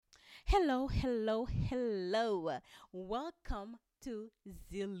Hello, hello, hello. Welcome to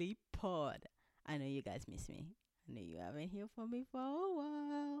Zilly Pod. I know you guys miss me. I know you haven't heard from me for a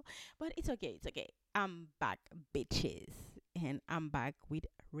while. But it's okay, it's okay. I'm back, bitches. And I'm back with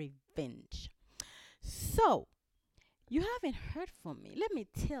revenge. So, you haven't heard from me. Let me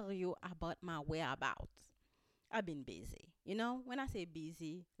tell you about my whereabouts. I've been busy. When I say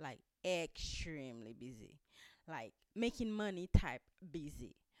busy, like extremely busy, like making money type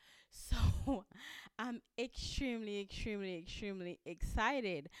busy. So I'm extremely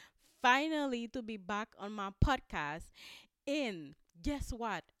excited finally to be back on my podcast. And guess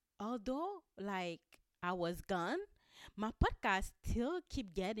what? Although like I was gone, my podcast still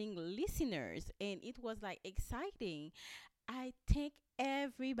keep getting listeners and it was like exciting. I thank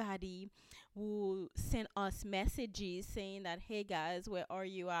everybody who sent us messages saying that, hey guys, where are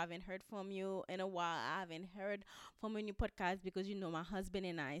you? I haven't heard from you in a while. I haven't heard from a new podcast because my husband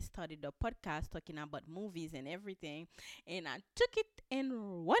and I started a podcast talking about movies and everything, and I took it and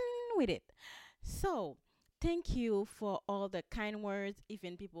run with it. So, thank you for all the kind words,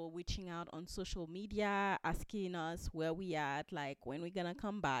 even people reaching out on social media, asking us where we at, like when we're gonna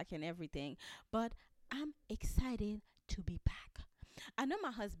come back and everything. But I'm excited to be back. I know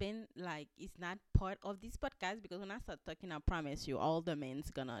my husband like is not part of this podcast because when I start talking, I promise you, all the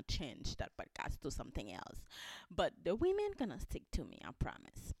men's gonna change that podcast to something else. But the women gonna stick to me, I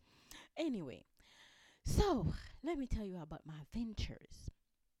promise. Anyway, so let me tell you about my ventures.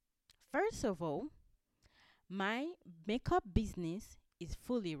 First of all, my makeup business is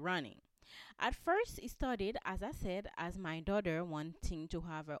fully running. At first, it started, as I said, as my daughter wanting to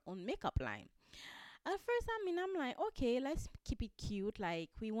have her own makeup line. At first, I'm like, okay, let's keep it cute.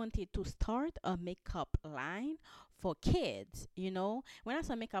 Like, we wanted to start a makeup line for kids, When I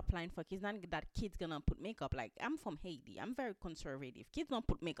say makeup line for kids, not that kids gonna put makeup. Like, I'm from Haiti. I'm very conservative. Kids don't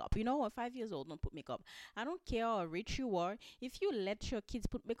put makeup. 5 years old don't put makeup. I don't care how rich you are. If you let your kids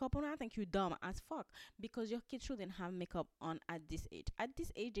put makeup on, I think you're dumb as fuck because your kids shouldn't have makeup on at this age. At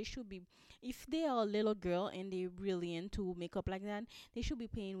this age, they should be, if they are a little girl and they're really into makeup like that, they should be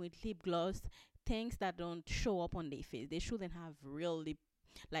playing with lip gloss, things that don't show up on their face. They shouldn't have real lip,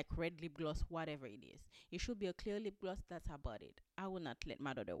 like red lip gloss, whatever it is. It should be a clear lip gloss. That's about it. I will not let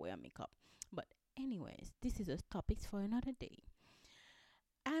my daughter wear makeup. But anyways, this is a topic for another day.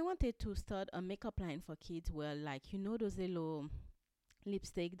 I wanted to start a makeup line for kids where, like, those little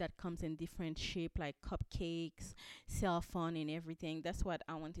lipstick that comes in different shape like cupcakes, cell phone and everything. That's what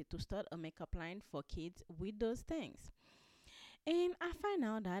I wanted to start a makeup line for kids with those things. And I find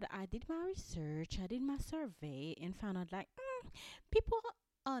out that I did my research, I did my survey, and found out like people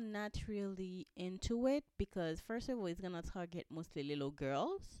are not really into it because first of all, it's gonna target mostly little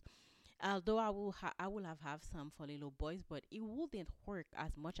girls. Although I will have some for little boys, but it wouldn't work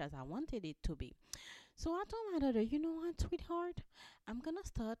as much as I wanted it to be. So I told my daughter, you know what, sweetheart, I'm gonna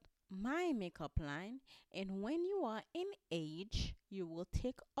start my makeup line, and when you are in age, you will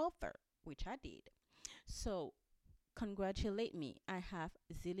take over, which I did. So congratulate me. I have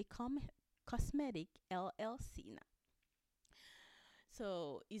Zilicom Cosmetic LLC now.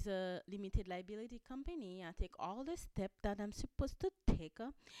 So it's a limited liability company. I take all the steps that I'm supposed to take,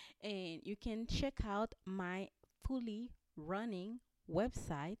 and you can check out my fully running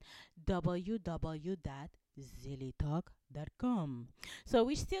website www.zillytalk.com. So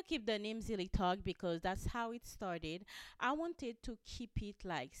we still keep the name Zilly Talk because that's how it started. I wanted to keep it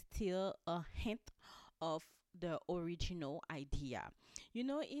like still a hint of the original idea.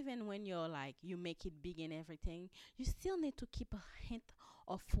 Even when you're like you make it big and everything, you still need to keep a hint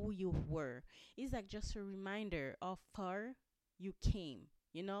of who you were. It's like just a reminder of where you came.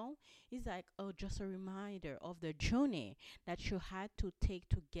 It's like just a reminder of the journey that you had to take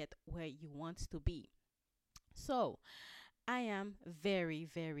to get where you want to be. So I am very,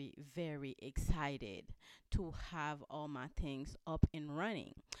 very, very excited to have all my things up and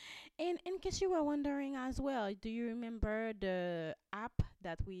running. And in case you were wondering as well, do you remember the app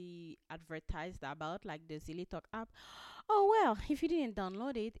that we advertised about, like the Zilly Talk app? Oh, well, if you didn't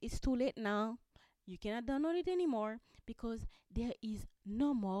download it, it's too late now. You cannot download it anymore because there is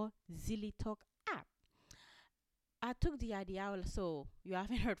no more Zilly Talk app. I took the idea also. You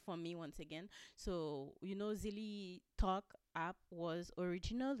haven't heard from me once again. So, Zilly Talk app was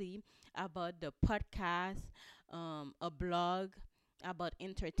originally about the podcast, a blog about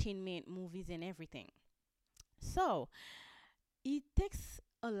entertainment, movies, and everything. So, it takes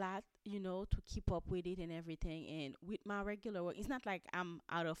a lot, to keep up with it and everything. And with my regular work, it's not like I'm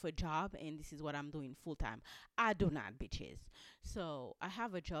out of a job and this is what I'm doing full time. I do not, bitches. So, I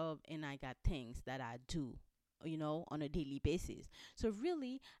have a job and I got things that I do on a daily basis. So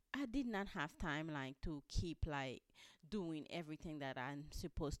really, I did not have time like to keep like doing everything that I'm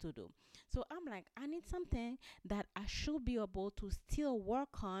supposed to do. So I'm like, I need something that I should be able to still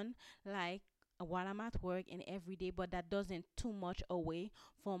work on, like while I'm at work and every day, but that doesn't too much away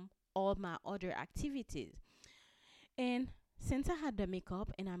from all my other activities. And since I had the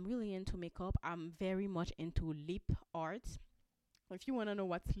makeup and I'm really into makeup, I'm very much into lip art. If you want to know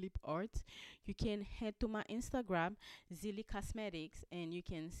what's lip art, you can head to my Instagram, Zilly Cosmetics, and you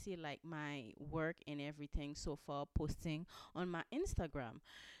can see like my work and everything so far posting on my Instagram.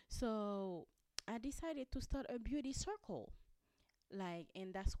 So I decided to start a beauty circle. Like,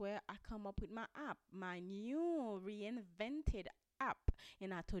 and that's where I come up with my app, my new reinvented app.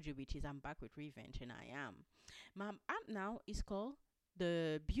 And I told you, bitches, I'm back with revenge, and I am. My app now is called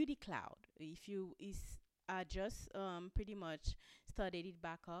the Beauty Cloud. If you is I just pretty much started it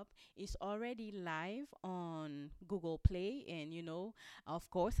back up. It's already live on Google Play, and of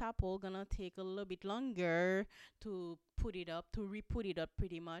course, Apple gonna take a little bit longer to put it up, to re-put it up,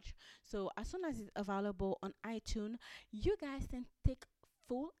 pretty much. So as soon as it's available on iTunes, you guys can take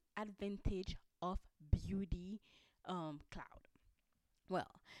full advantage of Beauty Cloud.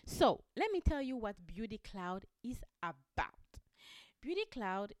 Well, so let me tell you what Beauty Cloud is about. Beauty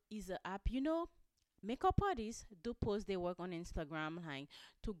Cloud is an app, makeup artists do post their work on Instagram, like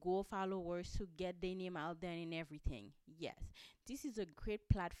to grow followers, to get their name out there and everything. Yes, this is a great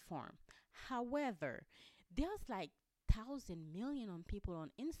platform. However, there's like thousand million on people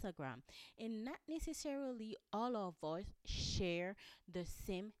on Instagram, and not necessarily all of us share the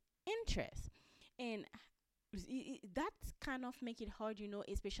same interest. And that's kind of make it hard,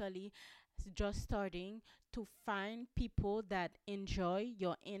 especially just starting to find people that enjoy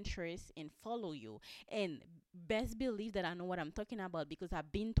your interests and follow you. And best believe that I know what I'm talking about because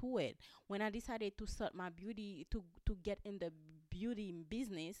I've been through it. When I decided to start my beauty to get in the beauty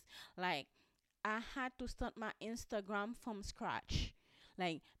business, like I had to start my Instagram from scratch.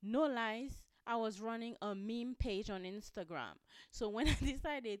 Like, no lies, I was running a meme page on Instagram. So when I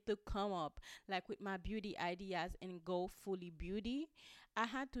decided to come up like with my beauty ideas and go fully beauty, I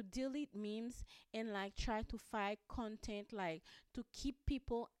had to delete memes and like try to find content like to keep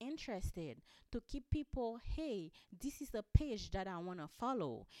people interested, to keep people, hey, this is a page that I want to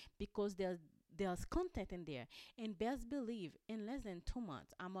follow because there's content in there. And best believe in less than 2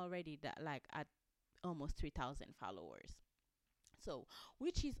 months I'm already that like at almost 3,000 followers. So,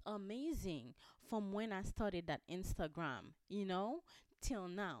 which is amazing from when I started that Instagram, till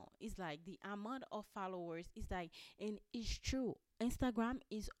now. It's like the amount of followers is like, and it's true. Instagram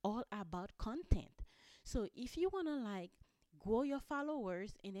is all about content. So, if you want to like grow your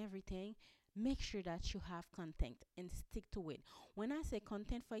followers and everything, make sure that you have content and stick to it. When I say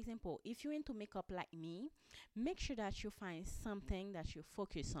content, for example, if you're into makeup like me, make sure that you find something that you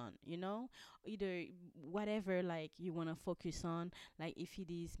focus on, either whatever like you want to focus on, like if it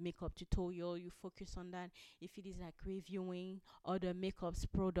is makeup tutorial, you focus on that. If it is like reviewing other makeups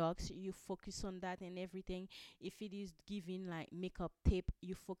products, you focus on that and everything. If it is giving like makeup tip,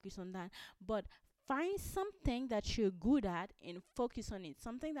 you focus on that. But find something that you're good at and focus on it,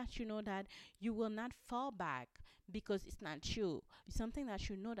 something that you know that you will not fall back because it's not you, something that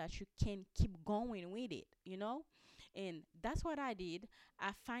you know that you can keep going with it, and that's what I did.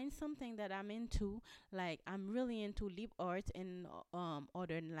 I find something that I'm into, like I'm really into lip art and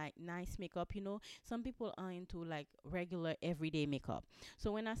other like nice makeup. Some people are into like regular everyday makeup.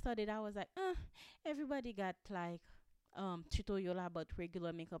 So when I started, I was like, everybody got like tutorial about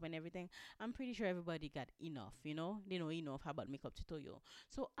regular makeup and everything. I'm pretty sure everybody got enough, they know enough about makeup tutorial.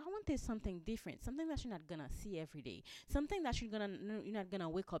 So I wanted something different, something that you're not gonna see every day, something that you're not gonna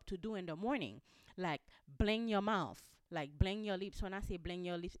wake up to do in the morning, like bling your mouth, like bling your lips. When I say bling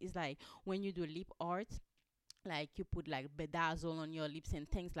your lips, it's like when you do lip art, like you put like bedazzle on your lips and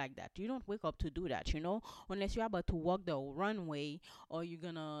things like that. You don't wake up to do that, unless you're about to walk the runway or you're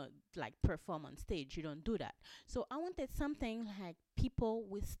gonna like perform on stage. You don't do that. So I wanted something like people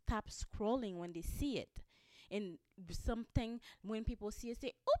will stop scrolling when they see it, and something when people see it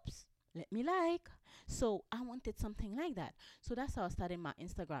say, oops, let me like. So I wanted something like that. So that's how I started my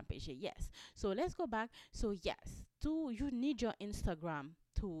Instagram page. Yes. So let's go back. So yes, you need your Instagram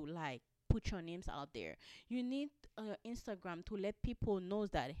to like put your names out there. You need Instagram to let people know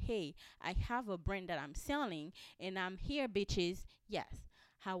that, hey, I have a brand that I'm selling and I'm here, bitches. Yes.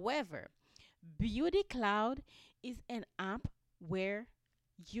 However, Beauty Cloud is an app where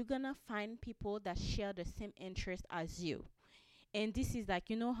you're gonna find people that share the same interest as you. And this is like,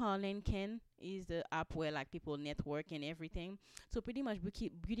 you know how LinkedIn is the app where like people network and everything. So pretty much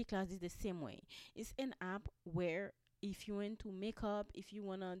beauty class is the same way. It's an app where if you want to makeup, if you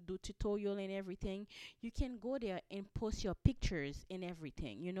wanna do tutorial and everything, you can go there and post your pictures and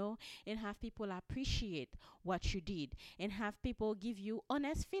everything, and have people appreciate what you did and have people give you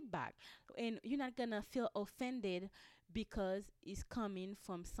honest feedback. And you're not gonna feel offended because it's coming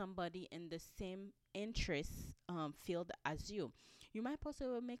from somebody in the same interest field as you. You might post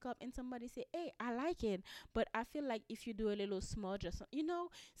your makeup and somebody say, "Hey, I like it," but I feel like if you do a little smudge or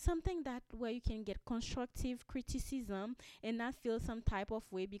something that where you can get constructive criticism and not feel some type of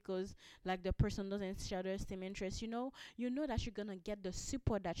way because like the person doesn't share the same interest. You know that you're gonna get the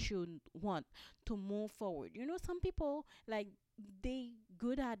support that you want to move forward. Some people like they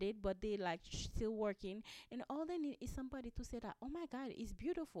good at it, but they like still working, and all they need is somebody to say that, "Oh my God, it's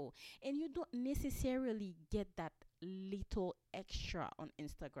beautiful," and you don't necessarily get that little extra on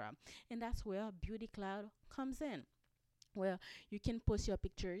Instagram, and that's where Beauty Cloud comes in. Well, you can post your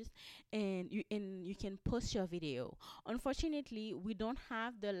pictures and you can post your video. Unfortunately, we don't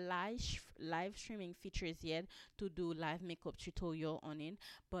have the live streaming features yet to do live makeup tutorial on it,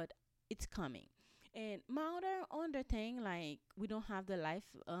 but it's coming. And my other thing, like we don't have the live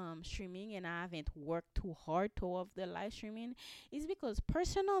streaming, and I haven't worked too hard towards the live streaming, is because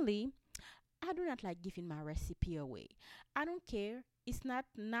personally I do not like giving my recipe away. I don't care. It's not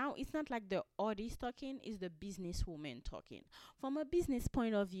like the artist talking, it's the businesswoman talking. From a business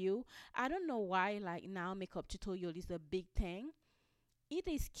point of view, I don't know why like now makeup tutorial is a big thing. It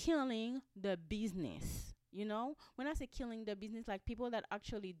is killing the business. When I say killing the business, like people that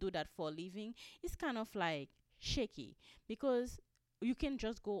actually do that for a living, it's kind of like shaky because you can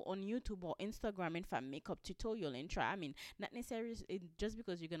just go on YouTube or Instagram and find makeup tutorial and try. I mean, not necessarily just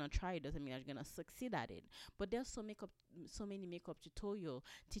because you're gonna try it doesn't mean you're gonna succeed at it. But there's so many makeup tutorial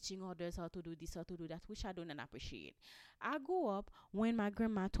teaching others how to do this, how to do that, which I don't appreciate. I grew up when my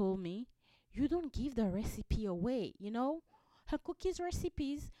grandma told me, "You don't give the recipe away," her cookies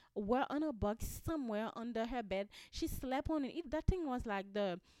recipes were on a box somewhere under her bed. She slept on it. If that thing was like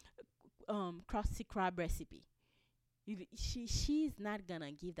the crusty crab recipe, she's not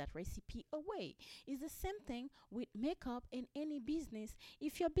gonna give that recipe away. It's the same thing with makeup in any business.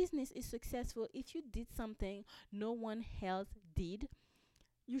 If your business is successful, if you did something no one else did,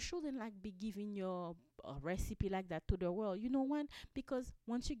 you shouldn't like be giving your recipe like that to the world. You know what? Because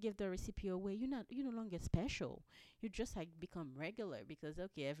once you give the recipe away, you're no longer special. You just like become regular because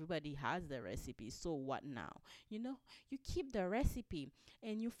okay, everybody has the recipe. So what now? You keep the recipe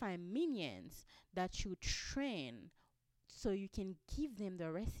and you find minions that you train so you can give them the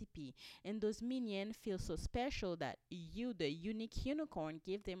recipe, and those minions feel so special that you, the unique unicorn,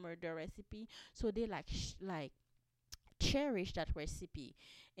 give them the recipe, so they like cherish that recipe,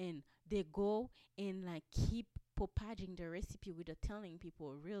 and they go and like keep propaging the recipe without telling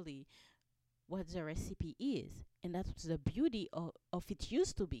people really what the recipe is. And that's the beauty of it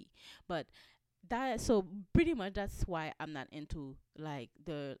used to be. But that so pretty much that's why I'm not into like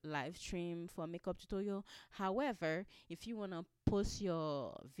the live stream for makeup tutorial. However, if you want to post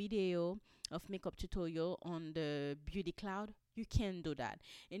your video of makeup tutorial on the Beauty Cloud, you can do that.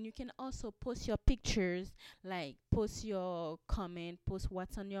 And you can also post your pictures, like post your comment, post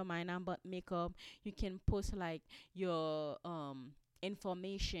what's on your mind about makeup. You can post like your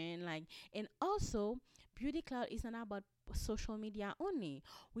information, like. And also Beauty Cloud is not about social media only.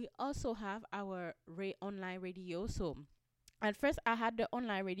 We also have our online radio. So at first I had the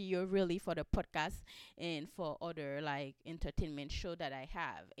online radio really for the podcast and for other like entertainment show that I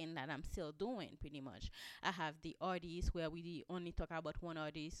have and that I'm still doing pretty much. I have the artists where we only talk about one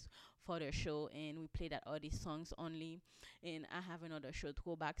artist for the show and we play that artist songs only. And I have another show,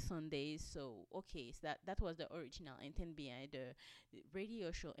 Throwback Sundays. So okay, so that was the original intent behind the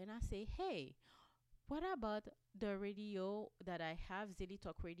radio show. And I say, hey, what about the radio that I have, Zilly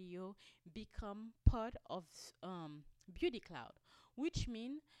Talk Radio, become part of Beauty Cloud, which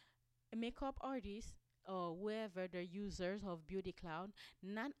means makeup artists or whoever the users of Beauty Cloud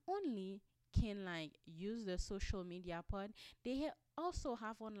not only can like use the social media part, they also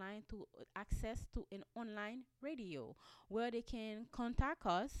have online to access to an online radio where they can contact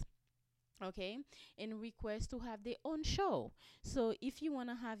us, okay, and request to have their own show. So if you want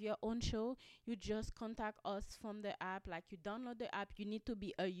to have your own show, you just contact us from the app. Like you download the app, you need to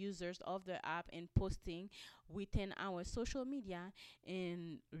be a users of the app and posting within our social media,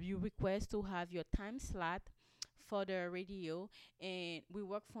 and you request to have your time slot for the radio, and we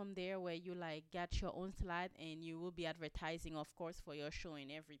work from there where you like get your own slide and you will be advertising, of course, for your show and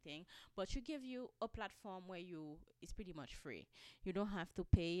everything. But you give you a platform where you it's pretty much free. You don't have to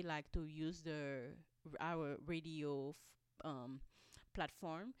pay like to use the our radio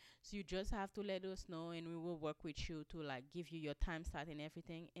platform. So you just have to let us know and we will work with you to like give you your time slot and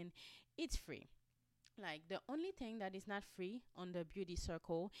everything, and it's free. Like the only thing that is not free on the beauty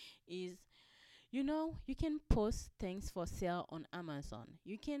circle is, you can post things for sale on Amazon.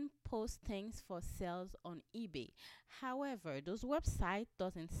 You can post things for sales on eBay. However, those websites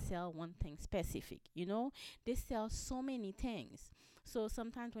doesn't sell one thing specific. They sell so many things. So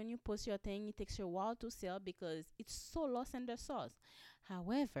sometimes when you post your thing, it takes you a while to sell because it's so lost in the sauce.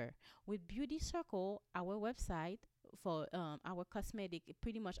 However, with Beauty Circle, our website for our cosmetic,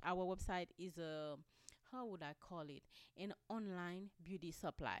 pretty much our website is a, how would I call it, an online beauty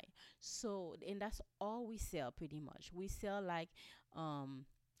supply. So, and that's all we sell pretty much. We sell like um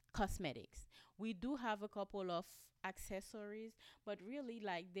cosmetics. We do have a couple of accessories, but really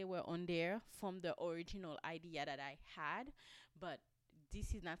like they were on there from the original idea that I had, but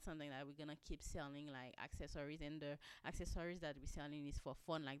this is not something that we're gonna keep selling like accessories, and the accessories that we're selling is for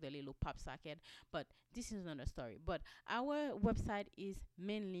fun, like the little pop socket. But this is another story. But our website is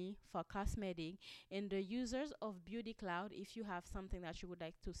mainly for cosmetic, and the users of Beauty Cloud, if you have something that you would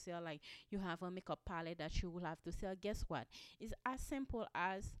like to sell, like you have a makeup palette that you will have to sell, guess what? It's as simple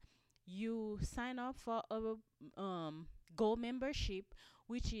as you sign up for a gold membership,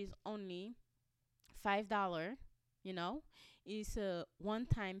 which is only $5. You know, it's a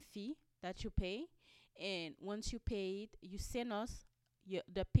one-time fee that you pay, and once you pay it, you send us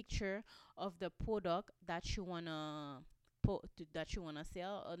the picture of the product that you wanna that you wanna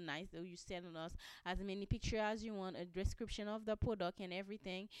sell. You send us as many pictures as you want, a description of the product and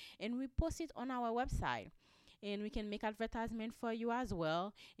everything, and we post it on our website. And we can make advertisement for you as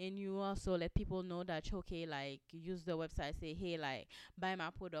well, and you also let people know that, okay, like use the website, say, hey, like buy my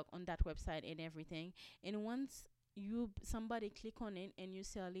product on that website and everything. And once somebody click on it and you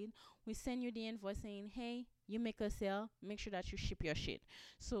sell it, we send you the invoice saying, hey, you make a sale, make sure that you ship your shit.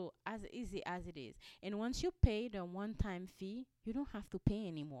 So as easy as it is. And once you pay the one time fee, you don't have to pay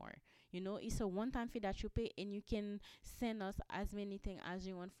anymore. It's a one time fee that you pay, and you can send us as many things as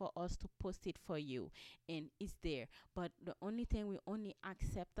you want for us to post it for you, and it's there. But the only thing, we only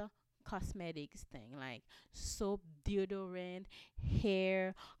accept the cosmetics thing, like soap, deodorant,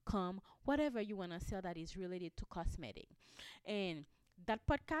 hair, comb, whatever you want to sell that is related to cosmetic. And that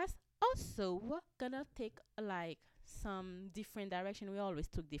podcast also gonna take like some different direction. We always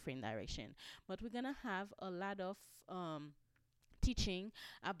took different direction, but we're gonna have a lot of teaching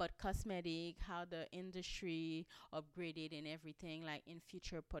about cosmetic, how the industry upgraded and everything, like in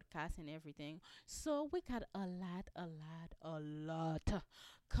future podcasts and everything. So we got a lot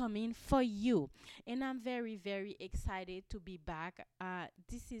coming for you. And I'm very, very excited to be back.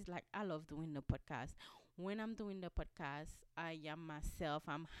 This is like, I love doing the podcast. When I'm doing the podcast, I am myself.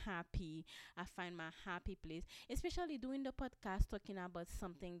 I'm happy. I find my happy place, especially doing the podcast, talking about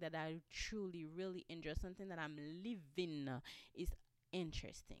something that I truly, really enjoy, something that I'm living is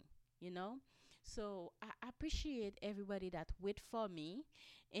interesting, you know? So I appreciate everybody that wait for me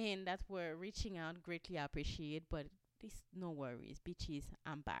and that were reaching out. Greatly appreciate, but this no worries, bitches,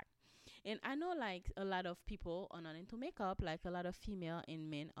 I'm back. And I know like a lot of people are not into makeup, like a lot of female and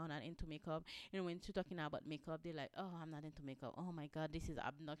men are not into makeup. And when you're talking about makeup, they're like, oh, I'm not into makeup. Oh my God, this is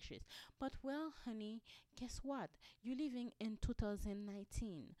obnoxious. But well, honey, guess what? You're living in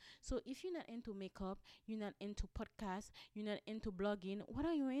 2019. So if you're not into makeup, you're not into podcasts, you're not into blogging, what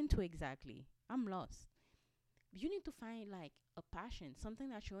are you into exactly? I'm lost. You need to find like a passion, something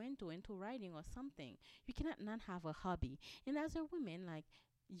that you're into writing or something. You cannot not have a hobby. And as a woman, like,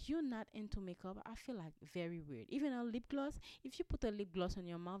 you're not into makeup, I feel like very weird. Even a lip gloss, if you put a lip gloss on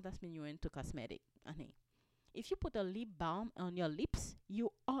your mouth, that's mean you're into cosmetic, honey. If you put a lip balm on your lips, you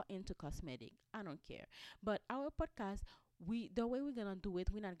are into cosmetic. I don't care. But our podcast, the way we're gonna do it,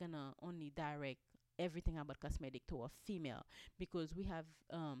 we're not gonna only direct everything about cosmetic to a female, because we have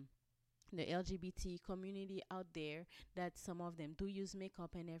the LGBT community out there, that some of them do use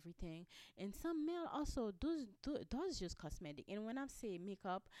makeup and everything, and some male also does use cosmetic. And when I say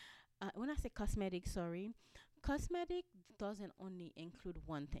makeup, when I say cosmetic, sorry, cosmetic doesn't only include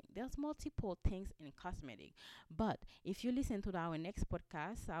one thing. There's multiple things in cosmetic. But if you listen to our next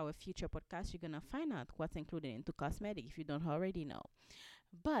podcast, our future podcast, you're gonna find out what's included into cosmetic if you don't already know.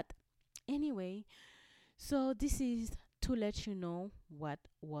 But anyway, so this is to let you know what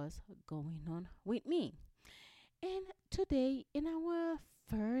was going on with me. And today, in our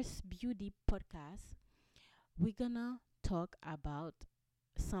first beauty podcast, We're gonna talk about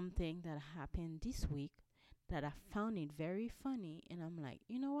something that happened this week that I found it very funny, and I'm like,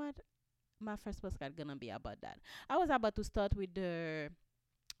 you know what? My first postcard gonna be about that. I was about to start with the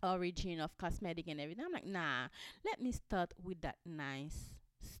origin of cosmetic and everything. I'm like, nah, let me start with that nice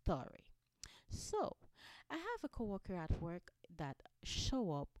story. So, I have a coworker at work that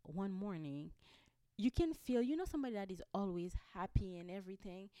show up one morning. You can feel, somebody that is always happy and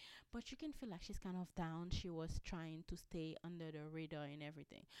everything, but you can feel like she's kind of down. She was trying to stay under the radar and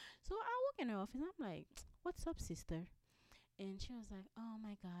everything. So I walk in her office. I'm like, "What's up, sister?" And she was like, "Oh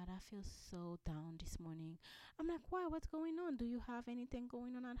my God, I feel so down this morning." I'm like, "Why? What's going on? Do you have anything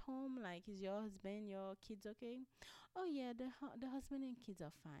going on at home? Like, is your husband, your kids okay?" "Oh yeah, the husband and kids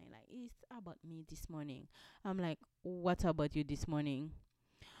are fine. Like, it's about me this morning." I'm like, "What about you this morning?"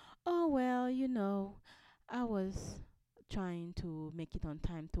 "Oh well, I was trying to make it on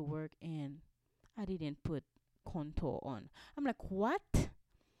time to work and I didn't put contour on." I'm like, "What?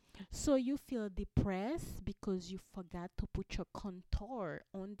 So you feel depressed because you forgot to put your contour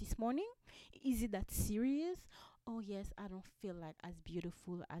on this morning? Is it that serious?" "Oh yes, I don't feel like as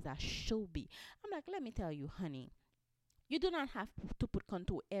beautiful as I should be." I'm like, "Let me tell you, honey, you do not have to put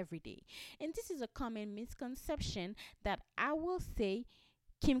contour every day." And this is a common misconception that I will say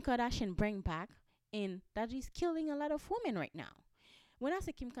Kim Kardashian bring back, and that is killing a lot of women right now. When I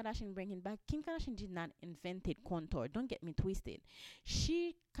say Kim Kardashian bringing back, Kim Kardashian did not invent contour. Don't get me twisted.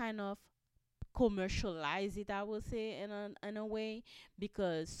 She kind of commercialize it, I will say, in a way,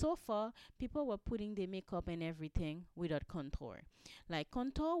 because so far people were putting the makeup and everything without contour. Like,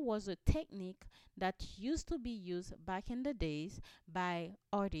 contour was a technique that used to be used back in the days by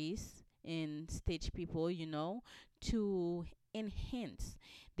artists and stage people, to enhance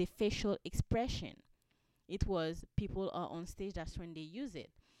the facial expression. It was people are on stage, that's when they use it.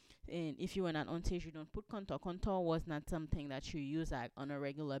 And if you were not on stage, you don't put contour. Contour was not something that you use like on a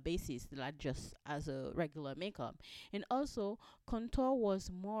regular basis, like just as a regular makeup. And also, contour was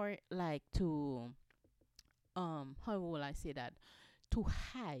more like to, how will I say that, to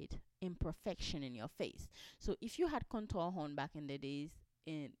hide imperfection in your face. So if you had contour on back in the days,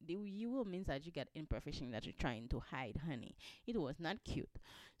 and you will means that you got imperfection that you're trying to hide, honey. It was not cute.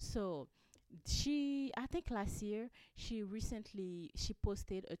 So she, I think last year, she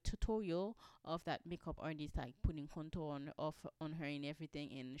posted a tutorial of that makeup artist, like putting contour on her and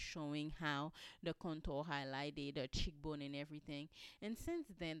everything, and showing how the contour highlighted the cheekbone and everything. And since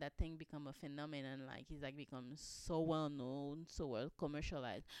then, that thing become a phenomenon. Like, it's like become so well known, so well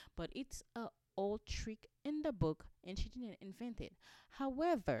commercialized. But it's a old trick in the book, and she didn't invent it.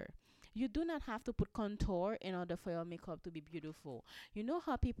 However, you do not have to put contour in order for your makeup to be beautiful. You know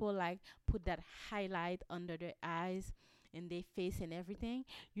how people like put that highlight under their eyes and their face and everything?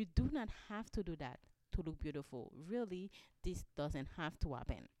 You do not have to do that to look beautiful. Really, this doesn't have to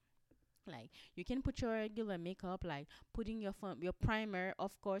happen. Like, you can put your regular makeup, like putting your primer.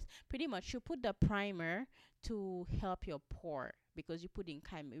 Of course, pretty much you put the primer to help your pore, because you put in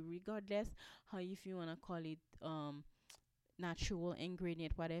kind, regardless how, if you want to call it natural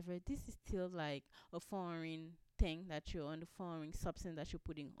ingredient, whatever, this is still like a foreign thing that you're on, the foreign substance that you're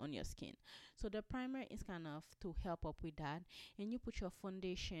putting on your skin. So the primer is kind of to help up with that. And you put your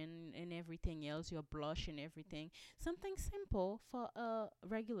foundation and everything else, your blush and everything, something simple for a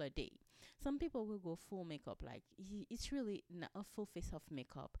regular day. Some people will go full makeup, like it's really a full face of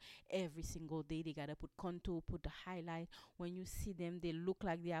makeup every single day. They gotta put contour, put the highlight. When you see them, they look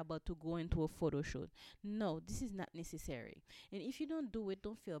like they're about to go into a photo shoot. No, this is not necessary. And if you don't do it,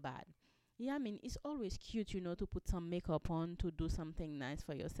 don't feel bad. Yeah, I mean, it's always cute, to put some makeup on, to do something nice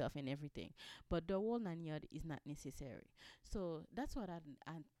for yourself and everything. But the whole nine yard is not necessary. So that's what I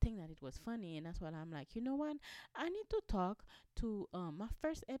think that it was funny. And that's what I'm like, you know what? I need to talk to, my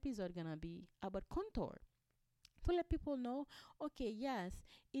first episode gonna be about contour, to let people know, okay, yes,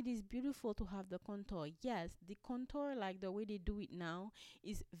 it is beautiful to have the contour. Yes, the contour, like the way they do it now,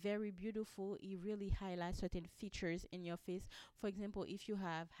 is very beautiful. It really highlights certain features in your face. For example, if you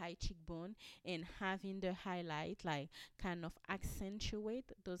have high cheekbone, and having the highlight like kind of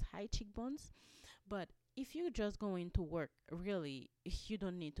accentuate those high cheekbones. But if you just going to work, really, you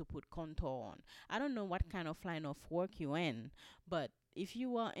don't need to put contour on. I don't know what kind of line of work you in, but if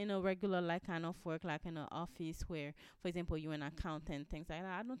you are in a regular like kind of work, like in an office where, for example, you're an accountant, things like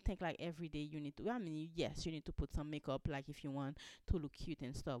that, I don't think like every day you need to. I mean, yes, you need to put some makeup, like if you want to look cute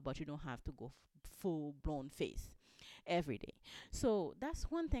and stuff, but you don't have to go full blown face every day. So that's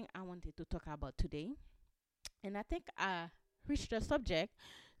one thing I wanted to talk about today, and I think I reached the subject,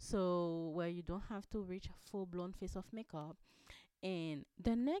 so where you don't have to reach a full blown face of makeup. And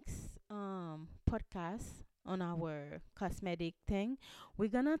the next podcast on our cosmetic thing, we're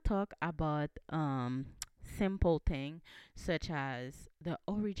gonna talk about simple thing such as the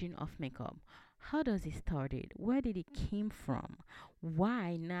origin of makeup. How does it started? Where did it came from?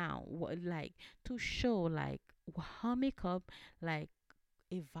 Why now? What, like, to show like how makeup like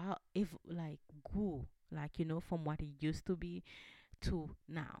if like grew, like, from what it used to be to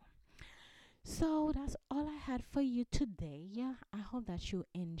now. So that's all I had for you today. Yeah, I hope that you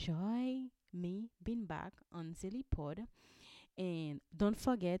enjoy me being back on Zillipod. And don't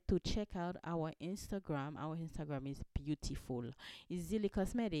forget to check out our Instagram. Our Instagram is beautiful. It's Zilly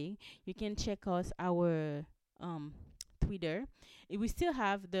Cosmetic. You can check us our um Twitter. We still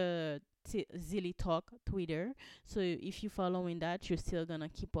have the Zilly Talk Twitter. So if you following that, you're still gonna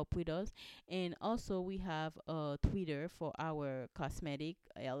keep up with us. And also we have a Twitter for our cosmetic,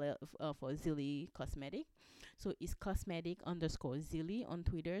 for Zilly Cosmetic. So it's cosmetic underscore Zilly on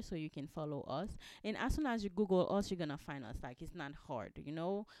Twitter. So you can follow us. And as soon as you Google us, you're gonna find us. Like, it's not hard.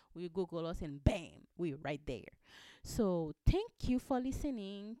 We Google us and bam, we're right there. So thank you for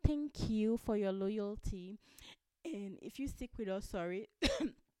listening. Thank you for your loyalty. And if you stick with us, sorry,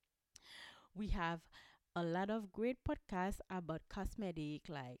 we have a lot of great podcasts about cosmetic.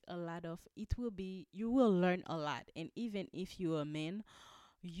 Like, a lot of it will be, you will learn a lot. And even if you're a man,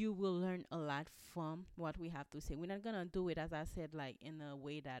 you will learn a lot from what we have to say. We're not gonna do it, as I said, like in a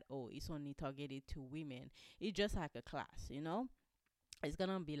way that, oh, it's only targeted to women. It's just like a class. It's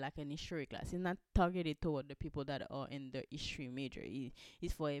gonna be like an history class. It's not targeted toward the people that are in the history major.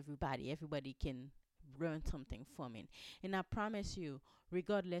 It's for everybody. Everybody can learn something from it. And I promise you,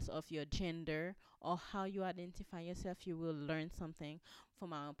 regardless of your gender or how you identify yourself, you will learn something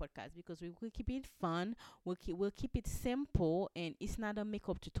from our podcast, because we will keep it fun. We'll keep it simple, and it's not a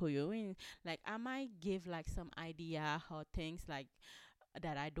makeup tutorial. And like, I might give like some idea how things like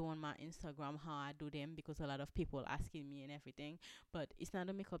that I do on my Instagram, how I do them, because a lot of people asking me and everything. But it's not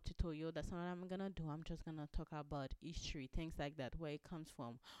a makeup tutorial. That's not what I'm gonna do. I'm just gonna talk about history, things like that, where it comes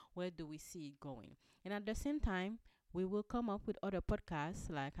from, where do we see it going, and at the same time. We will come up with other podcasts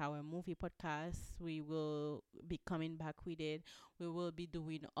like our movie podcasts. We will be coming back with it. We will be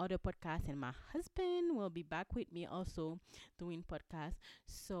doing other podcasts, and my husband will be back with me also doing podcasts.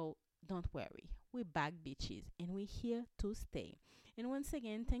 So don't worry. We're back, bitches, and we're here to stay. And once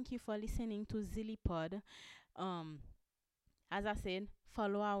again, thank you for listening to Zillipod. Um, as I said,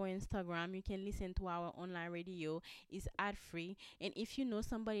 follow our Instagram. You can listen to our online radio. It's ad free. And if you know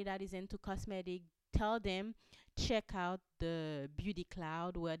somebody that is into cosmetic, tell them check out the Beauty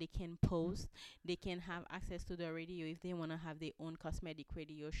Cloud, where they can post. They can have access to the radio if they want to have their own cosmetic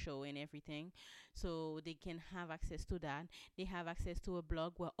radio show and everything. So they can have access to that. They have access to a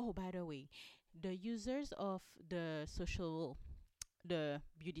blog where, oh, by the way, the users of the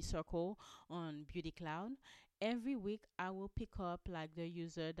beauty circle on Beauty Cloud, every week I will pick up like the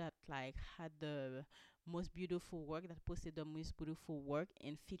user that like had the most beautiful work, that posted the most beautiful work,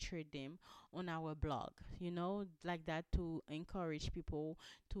 and featured them on our blog, like that, to encourage people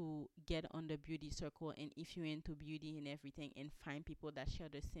to get on the beauty circle. And if you're into beauty and everything, and find people that share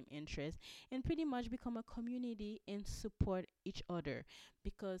the same interest, and pretty much become a community and support each other,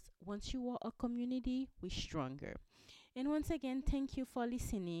 because once you are a community, we're stronger. And once again, thank you for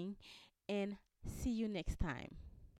listening, and see you next time.